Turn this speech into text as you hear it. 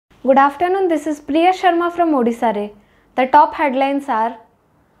Good afternoon, this is Priya Sharma from Odisha Re. The top headlines are: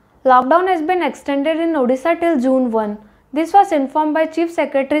 Lockdown has been extended in Odisha till June 1. This was informed by Chief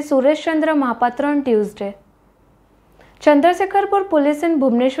Secretary Suresh Chandra Mahapatra on Tuesday. Chandrasekharpur police in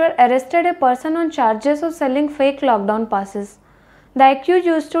Bhubaneswar arrested a person on charges of selling fake lockdown passes. The accused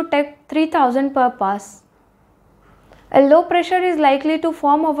used to take 3,000 per pass. A low pressure is likely to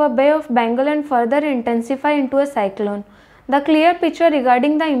form over Bay of Bengal and further intensify into a cyclone. The clear picture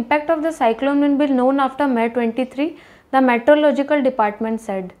regarding the impact of the cyclone will be known after May 23, the Meteorological Department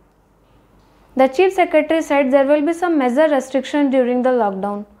said. The Chief Secretary said there will be some major restrictions during the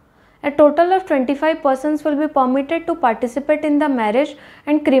lockdown. A total of 25 persons will be permitted to participate in the marriage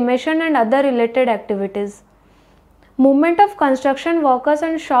and cremation and other related activities. Movement of construction workers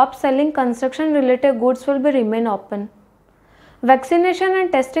and shops selling construction related goods will be remain open. Vaccination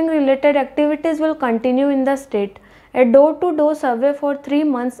and testing related activities will continue in the state. A door-to-door survey for 3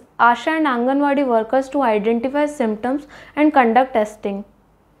 months, ASHA and Anganwadi workers to identify symptoms and conduct testing.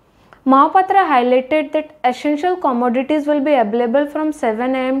 Mahapatra highlighted that essential commodities will be available from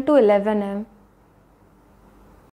 7 am to 11 am.